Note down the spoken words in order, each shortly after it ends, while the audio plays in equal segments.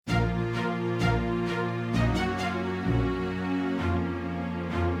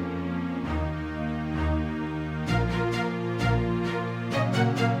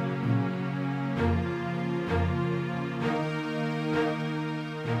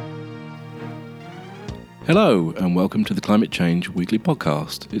Hello and welcome to the Climate Change Weekly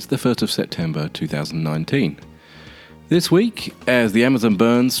Podcast. It's the 1st of September 2019. This week, as the Amazon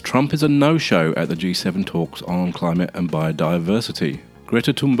burns, Trump is a no-show at the G7 talks on climate and biodiversity.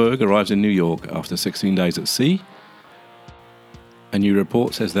 Greta Thunberg arrives in New York after 16 days at sea. A new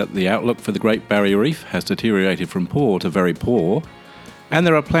report says that the outlook for the Great Barrier Reef has deteriorated from poor to very poor, and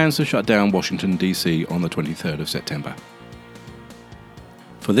there are plans to shut down Washington, D.C. on the 23rd of September.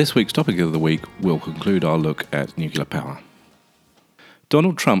 For this week's topic of the week, we'll conclude our look at nuclear power.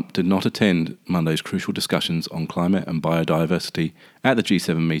 Donald Trump did not attend Monday's crucial discussions on climate and biodiversity at the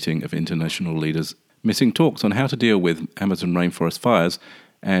G7 meeting of international leaders, missing talks on how to deal with Amazon rainforest fires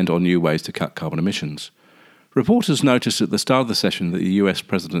and on new ways to cut carbon emissions. Reporters noticed at the start of the session that the US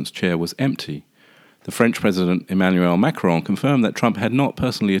president's chair was empty. The French President Emmanuel Macron confirmed that Trump had not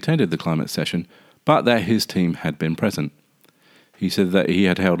personally attended the climate session, but that his team had been present. He said that he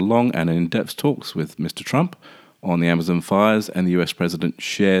had held long and in-depth talks with Mr. Trump on the Amazon fires, and the US president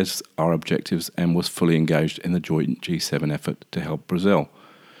shares our objectives and was fully engaged in the joint G7 effort to help Brazil.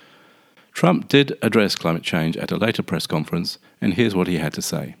 Trump did address climate change at a later press conference, and here's what he had to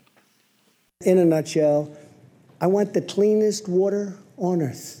say. In a nutshell, I want the cleanest water on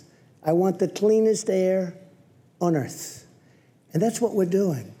Earth. I want the cleanest air on Earth. And that's what we're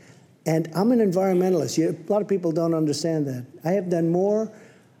doing. And I'm an environmentalist. A lot of people don't understand that. I have done more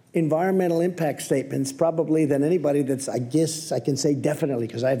environmental impact statements probably than anybody I guess I can say definitely,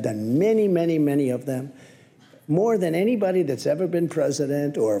 because I've done many of them, more than anybody that's ever been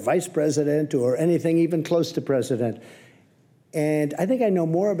president or vice president or anything even close to president. And I think I know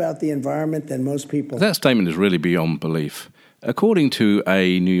more about the environment than most people. That statement is really beyond belief. According to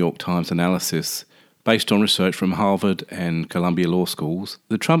a New York Times analysis, based on research from Harvard and Columbia Law Schools,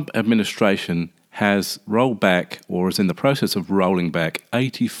 the Trump administration has rolled back, or is in the process of rolling back,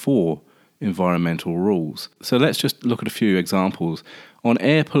 84 environmental rules. So let's just look at a few examples. On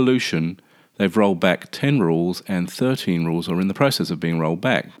air pollution, they've rolled back 10 rules and 13 rules are in the process of being rolled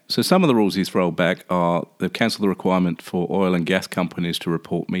back. So some of the rules he's rolled back are they've cancelled the requirement for oil and gas companies to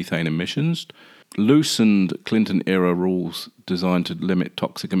report methane emissions, loosened Clinton-era rules designed to limit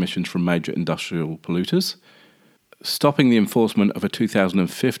toxic emissions from major industrial polluters, stopping the enforcement of a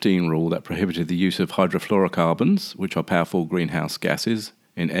 2015 rule that prohibited the use of hydrofluorocarbons, which are powerful greenhouse gases,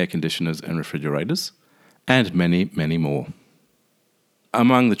 in air conditioners and refrigerators, and many more.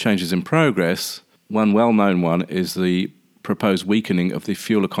 Among the changes in progress, one well-known one is the proposed weakening of the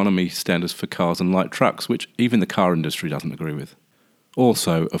fuel economy standards for cars and light trucks, which even the car industry doesn't agree with.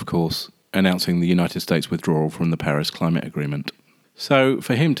 Also, of course, announcing the United States withdrawal from the Paris Climate Agreement. So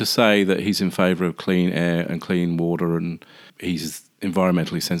for him to say that he's in favour of clean air and clean water and he's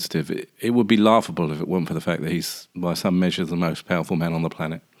environmentally sensitive, it would be laughable if it weren't for the fact that he's, by some measures, the most powerful man on the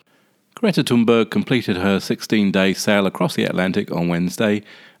planet. Greta Thunberg completed her 16-day sail across the Atlantic on Wednesday,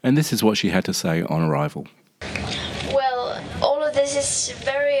 and this is what she had to say on arrival. Well, all of this is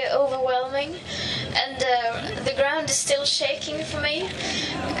very overwhelming, and the ground is still shaking for me.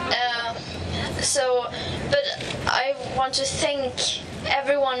 But I want to thank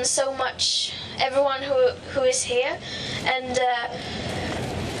everyone so much, everyone who is here, and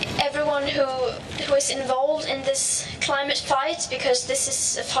everyone who is involved in this climate fight, because this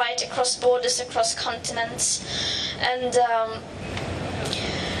is a fight across borders, across continents, and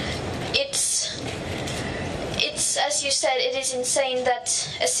it's as you said, it is insane that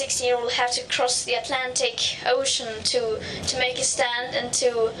a 16-year-old had to cross the Atlantic Ocean to make a stand and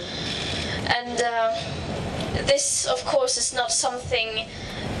this, of course, is not something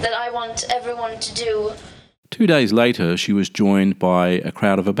that I want everyone to do. 2 days later, she was joined by a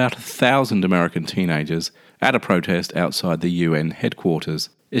crowd of about 1,000 American teenagers at a protest outside the UN headquarters.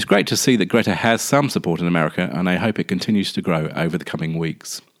 It's great to see that Greta has some support in America, and I hope it continues to grow over the coming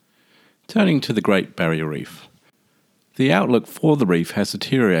weeks. Turning to the Great Barrier Reef. The outlook for the reef has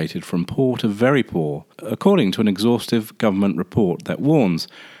deteriorated from poor to very poor, according to an exhaustive government report that warns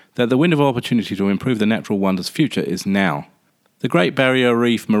that the window of opportunity to improve the natural wonder's future is now. The Great Barrier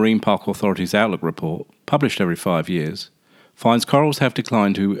Reef Marine Park Authority's Outlook report, published every 5 years, finds corals have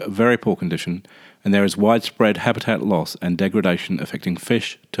declined to a very poor condition, and there is widespread habitat loss and degradation affecting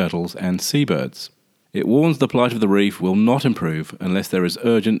fish, turtles, and seabirds. It warns the plight of the reef will not improve unless there is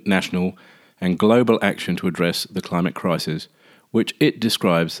urgent national and global action to address the climate crisis, which it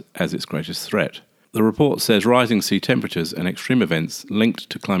describes as its greatest threat. The report says rising sea temperatures and extreme events linked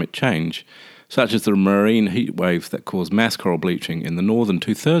to climate change, such as the marine heat waves that caused mass coral bleaching in the northern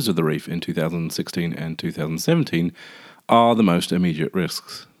two-thirds of the reef in 2016 and 2017, are the most immediate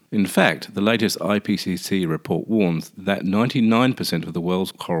risks. In fact, the latest IPCC report warns that 99% of the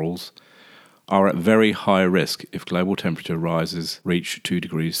world's corals are at very high risk if global temperature rises reach 2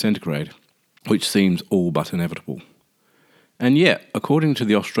 degrees centigrade, which seems all but inevitable. And yet, according to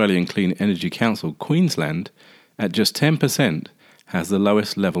the Australian Clean Energy Council, Queensland, at just 10%, has the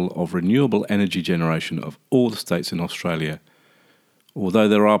lowest level of renewable energy generation of all the states in Australia. Although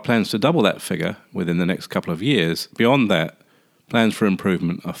there are plans to double that figure within the next couple of years, beyond that, plans for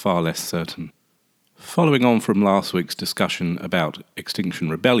improvement are far less certain. Following on from last week's discussion about Extinction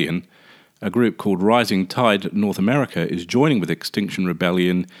Rebellion, a group called Rising Tide North America is joining with Extinction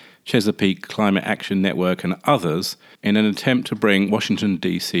Rebellion, Chesapeake Climate Action Network and others in an attempt to bring Washington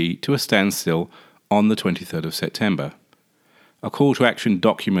DC to a standstill on the 23rd of September. A call to action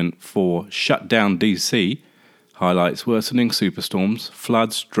document for Shut Down DC highlights worsening superstorms,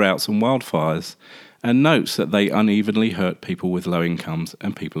 floods, droughts and wildfires, and notes that they unevenly hurt people with low incomes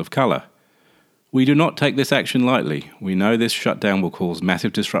and people of colour. We do not take this action lightly. We know this shutdown will cause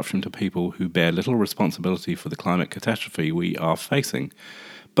massive disruption to people who bear little responsibility for the climate catastrophe we are facing.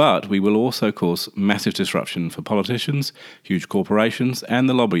 But we will also cause massive disruption for politicians, huge corporations, and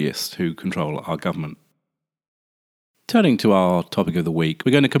the lobbyists who control our government. Turning to our topic of the week,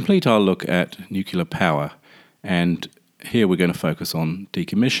 we're going to complete our look at nuclear power, and here we're going to focus on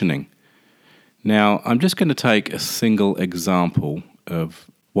decommissioning. Now, I'm just going to take a single example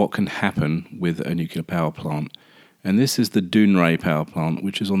of what can happen with a nuclear power plant, and this is the Dounreay power plant,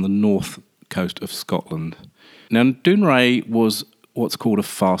 which is on the north coast of Scotland. Now, Dounreay was what's called a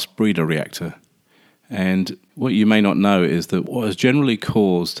fast breeder reactor, and what you may not know is that what has generally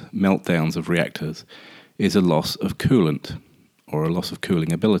caused meltdowns of reactors is a loss of coolant, or a loss of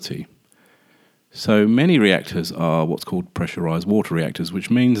cooling ability. So many reactors are what's called pressurized water reactors, which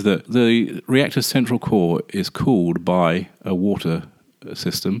means that the reactor's central core is cooled by a water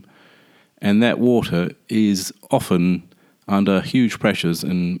system, and that water is often under huge pressures,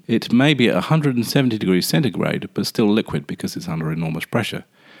 and it may be at 170 degrees centigrade, but still liquid because it's under enormous pressure.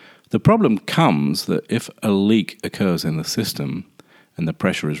 The problem comes that if a leak occurs in the system and the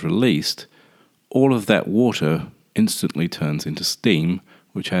pressure is released, all of that water instantly turns into steam,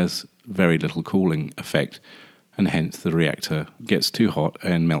 which has very little cooling effect, and hence the reactor gets too hot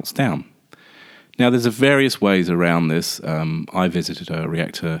and melts down. Now, there's various ways around this. I visited a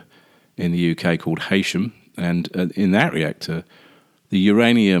reactor in the UK called Heysham, and in that reactor, the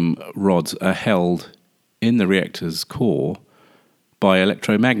uranium rods are held in the reactor's core by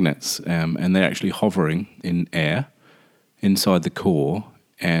electromagnets, and they're actually hovering in air inside the core,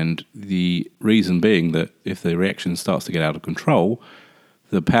 and the reason being that if the reaction starts to get out of control,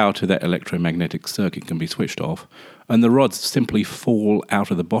 the power to that electromagnetic circuit can be switched off, and the rods simply fall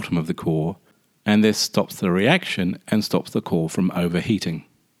out of the bottom of the core, and this stops the reaction and stops the core from overheating.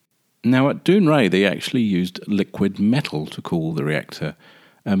 Now, at Dounreay, they actually used liquid metal to cool the reactor.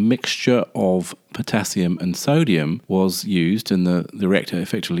 A mixture of potassium and sodium was used, and the reactor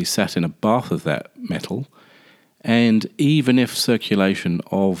effectively sat in a bath of that metal. And even if circulation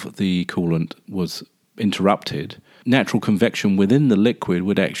of the coolant was interrupted, natural convection within the liquid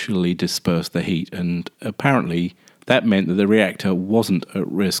would actually disperse the heat, and apparently that meant that the reactor wasn't at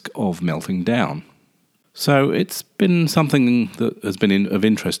risk of melting down. So it's been something that has been of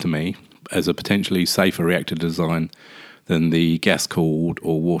interest to me as a potentially safer reactor design than the gas-cooled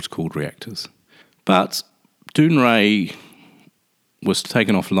or water-cooled reactors. But Dounreay was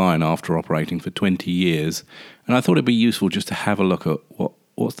taken offline after operating for 20 years, and I thought it'd be useful just to have a look at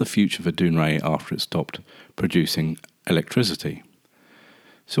what's the future for Dounreay after it stopped producing electricity.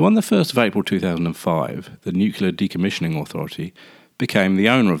 So on the 1st of April 2005, the Nuclear Decommissioning Authority became the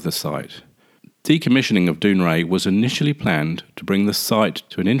owner of the site. Decommissioning of Dounreay was initially planned to bring the site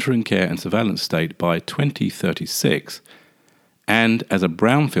to an interim care and surveillance state by 2036 and as a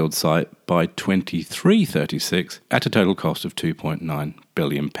brownfield site by 2336 at a total cost of £2.9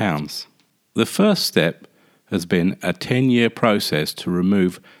 billion. The first step has been a 10-year process to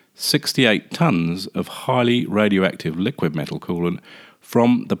remove 68 tonnes of highly radioactive liquid metal coolant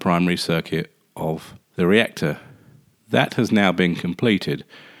from the primary circuit of the reactor. That has now been completed.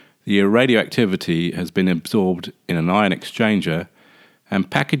 The radioactivity has been absorbed in an ion exchanger and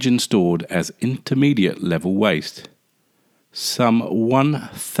packaged and stored as intermediate level waste. Some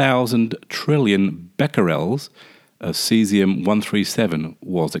 1,000 trillion becquerels of cesium-137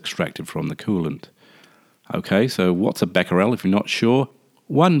 was extracted from the coolant. Okay, so what's a becquerel if you're not sure?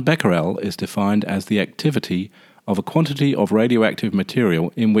 1 becquerel is defined as the activity of a quantity of radioactive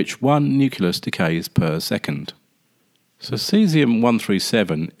material in which 1 nucleus decays per second. So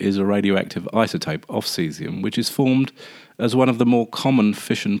cesium-137 is a radioactive isotope of cesium, which is formed as one of the more common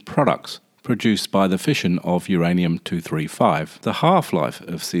fission products produced by the fission of uranium-235. The half-life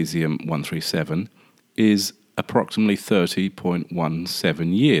of cesium-137 is approximately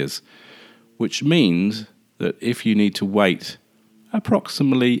 30.17 years, which means that if you need to wait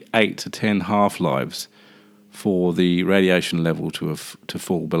approximately 8 to 10 half-lives for the radiation level to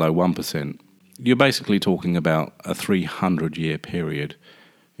fall below 1%, you're basically talking about a 300-year period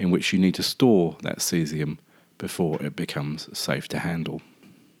in which you need to store that cesium before it becomes safe to handle.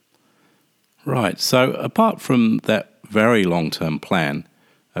 Right, so apart from that very long-term plan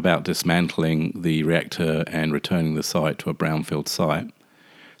about dismantling the reactor and returning the site to a brownfield site,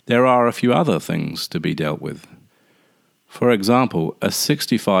 there are a few other things to be dealt with. For example, a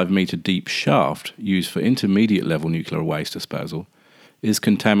 65-metre deep shaft used for intermediate-level nuclear waste disposal is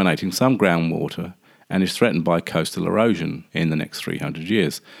contaminating some groundwater and is threatened by coastal erosion in the next 300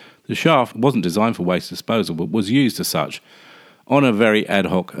 years. The shaft wasn't designed for waste disposal, but was used as such on a very ad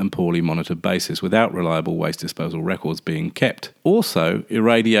hoc and poorly monitored basis without reliable waste disposal records being kept. Also,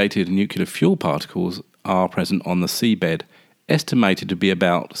 irradiated nuclear fuel particles are present on the seabed, estimated to be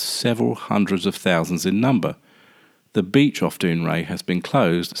about several hundreds of thousands in number. The beach off Dounreay has been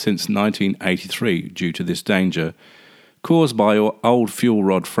closed since 1983 due to this danger, caused by old fuel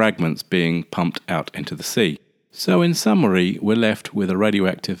rod fragments being pumped out into the sea. So in summary, we're left with a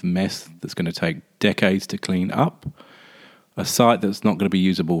radioactive mess that's going to take decades to clean up, a site that's not going to be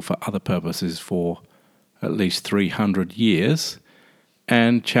usable for other purposes for at least 300 years,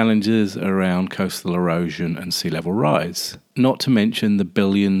 and challenges around coastal erosion and sea level rise. Not to mention the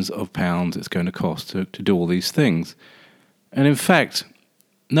billions of pounds it's going to cost to do all these things. And in fact,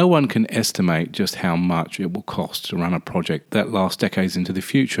 no one can estimate just how much it will cost to run a project that lasts decades into the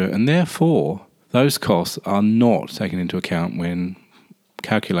future, and therefore those costs are not taken into account when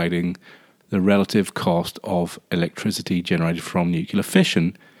calculating the relative cost of electricity generated from nuclear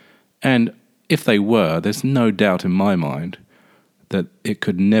fission. And if they were, there's no doubt in my mind that it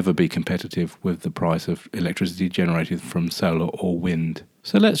could never be competitive with the price of electricity generated from solar or wind.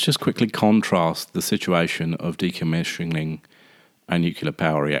 So let's just quickly contrast the situation of decommissioning a nuclear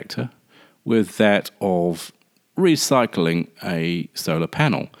power reactor with that of recycling a solar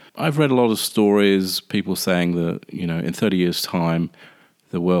panel. I've read a lot of stories, people saying that, in 30 years' time,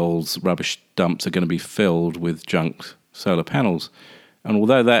 the world's rubbish dumps are going to be filled with junk solar panels. And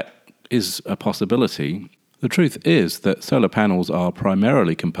although that is a possibility, the truth is that solar panels are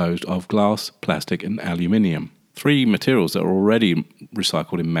primarily composed of glass, plastic, and aluminium, 3 materials that are already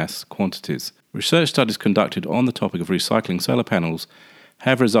recycled in mass quantities. Research studies conducted on the topic of recycling solar panels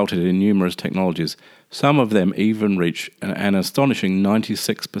have resulted in numerous technologies. Some of them even reach an astonishing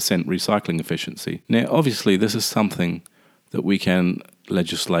 96% recycling efficiency. Now, obviously, this is something that we can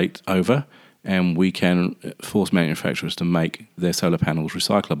legislate over, and we can force manufacturers to make their solar panels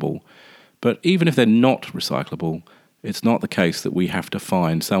recyclable. But even if they're not recyclable, it's not the case that we have to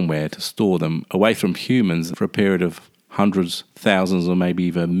find somewhere to store them away from humans for a period of hundreds, thousands, or maybe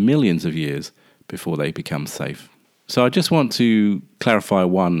even millions of years before they become safe. So I just want to clarify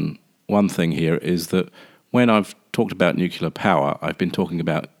one thing here, is that when I've talked about nuclear power, I've been talking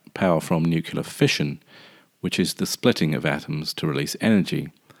about power from nuclear fission, which is the splitting of atoms to release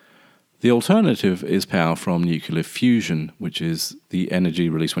energy. The alternative is power from nuclear fusion, which is the energy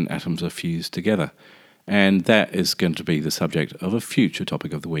released when atoms are fused together. And that is going to be the subject of a future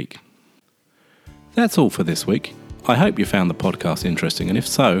topic of the week. That's all for this week. I hope you found the podcast interesting, and if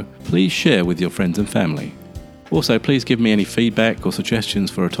so, please share with your friends and family. Also, please give me any feedback or suggestions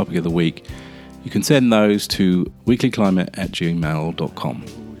for a topic of the week. You can send those to weeklyclimate@gmail.com.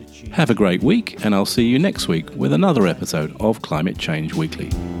 Have a great week, and I'll see you next week with another episode of Climate Change Weekly.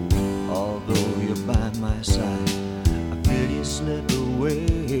 Although you're by my side, I feel you slip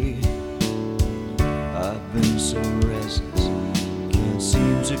away. I've been so restless, can't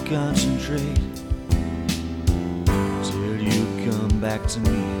seem to concentrate. Till you come back to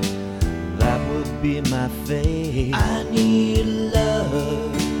me, that will be my fate. I need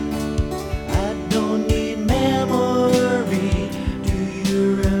love.